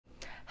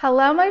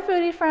Hello my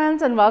foodie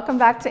friends, and welcome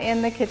back to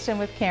In the Kitchen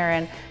with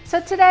Karen. So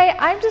today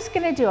I'm just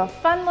going to do a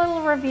fun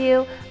little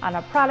review on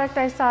a product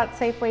I saw at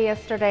Safeway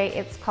yesterday.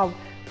 It's called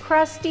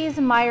Krusteaz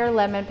Meyer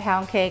Lemon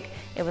Pound Cake.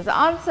 It was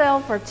on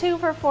sale for 2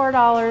 for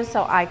 $4,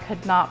 so I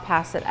could not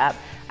pass it up.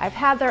 I've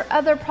had their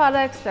other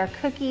products, their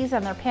cookies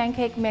and their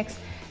pancake mix,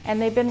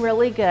 and they've been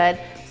really good.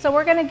 So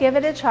we're going to give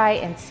it a try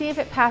and see if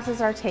it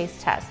passes our taste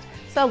test.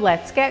 So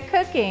let's get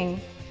cooking.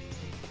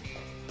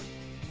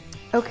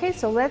 Okay,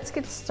 so let's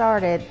get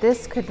started.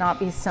 This could not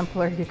be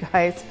simpler, you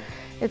guys.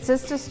 It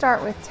says to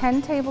start with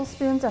 10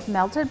 tablespoons of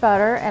melted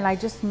butter, and I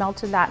just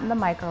melted that in the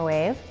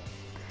microwave.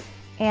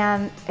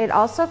 And it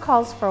also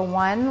calls for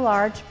 1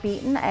 large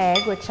beaten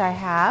egg, which I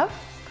have.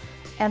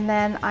 And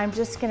then I'm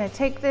just gonna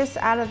take this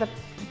out of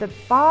the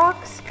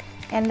box,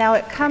 and now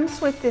it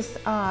comes with this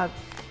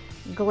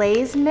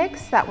glaze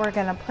mix that we're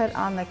gonna put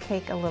on the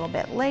cake a little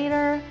bit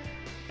later.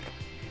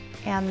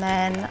 And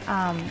then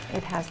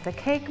it has the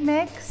cake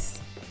mix.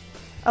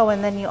 Oh,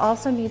 and then you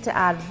also need to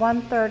add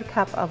 1/3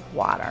 cup of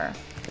water.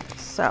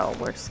 So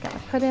we're just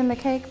gonna put in the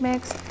cake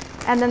mix.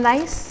 And the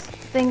nice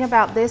thing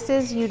about this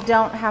is you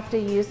don't have to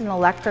use an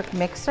electric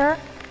mixer.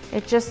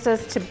 It just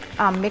says to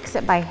mix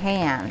it by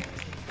hand,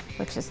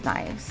 which is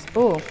nice.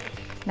 Ooh,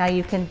 now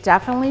you can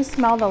definitely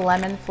smell the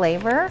lemon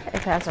flavor.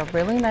 It has a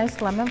really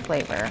nice lemon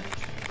flavor.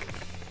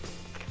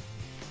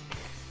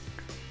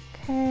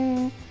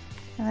 Okay,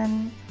 and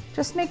then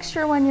just make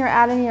sure when you're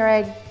adding your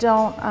egg,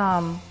 don't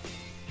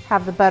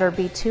have the butter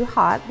be too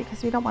hot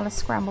because we don't want to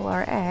scramble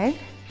our egg.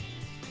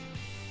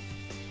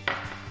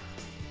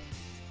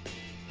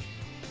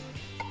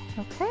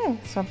 Okay,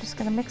 so I'm just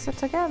going to mix it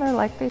together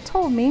like they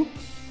told me.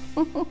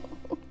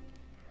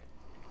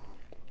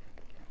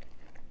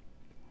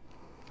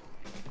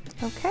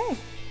 Okay.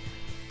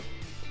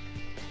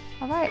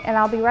 All right, and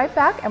I'll be right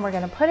back, and we're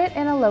going to put it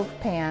in a loaf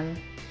pan.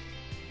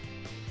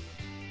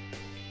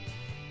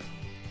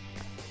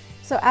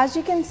 So as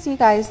you can see,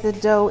 guys, the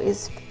dough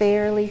is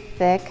fairly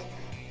thick.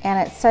 And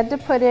it said to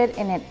put it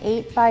in an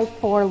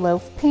 8x4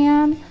 loaf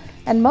pan,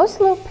 and most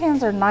loaf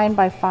pans are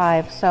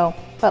 9x5, so,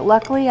 but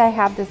luckily I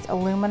have this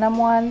aluminum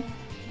one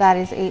that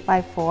is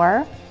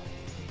 8x4.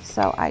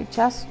 So I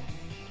just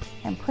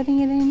am putting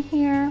it in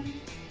here.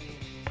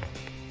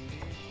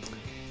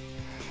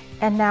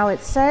 And now it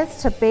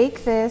says to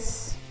bake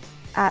this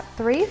at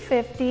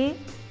 350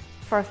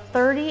 for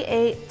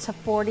 38 to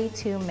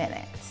 42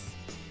 minutes.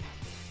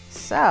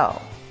 So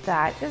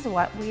that is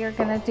what we are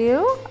gonna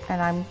do,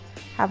 and I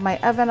have my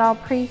oven all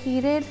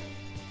preheated,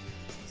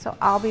 so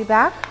I'll be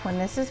back when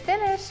this is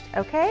finished,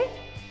 okay?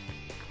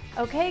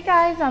 Okay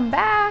guys, I'm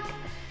back.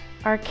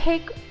 Our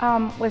cake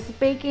was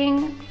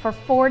baking for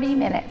 40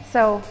 minutes,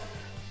 so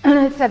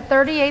it said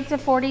 38 to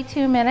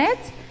 42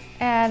 minutes,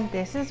 and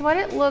this is what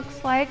it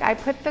looks like. I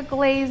put the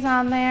glaze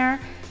on there.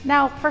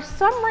 Now, for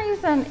some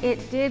reason,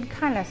 it did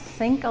kind of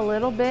sink a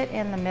little bit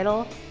in the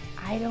middle.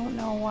 I don't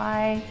know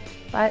why,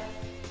 but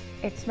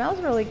it smells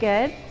really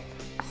good.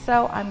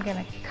 So I'm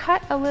gonna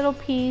cut a little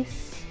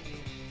piece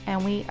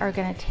and we are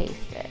gonna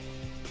taste it.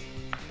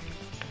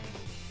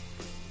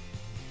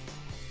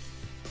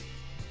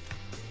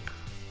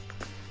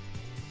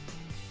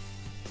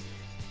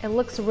 It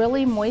looks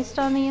really moist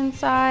on the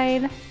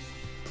inside.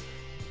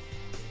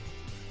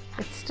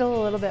 It's still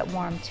a little bit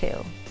warm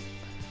too.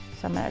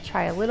 So I'm gonna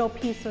try a little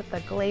piece with the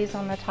glaze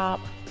on the top.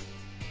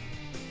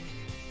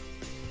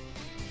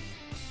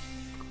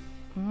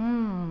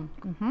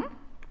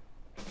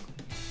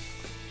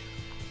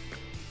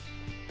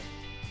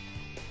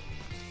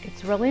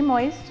 It's really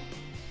moist,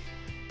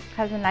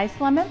 has a nice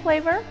lemon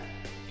flavor.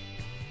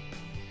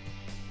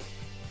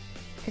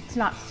 It's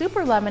not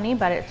super lemony,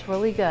 but it's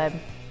really good.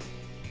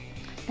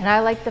 And I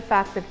like the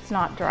fact that it's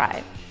not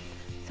dry.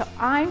 So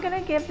I'm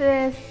gonna give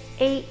this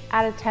 8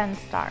 out of 10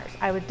 stars.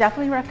 I would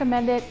definitely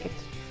recommend it.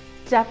 It's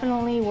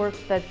definitely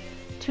worth the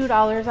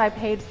 $2 I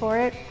paid for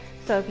it.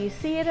 So if you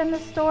see it in the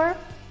store,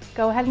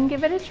 go ahead and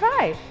give it a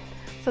try.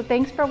 So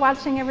thanks for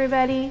watching,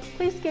 everybody.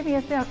 Please give me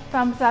a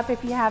thumbs up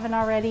if you haven't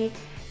already.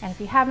 And if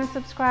you haven't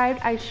subscribed,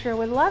 I sure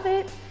would love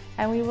it.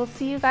 And we will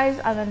see you guys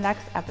on the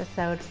next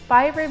episode.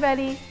 Bye,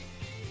 everybody.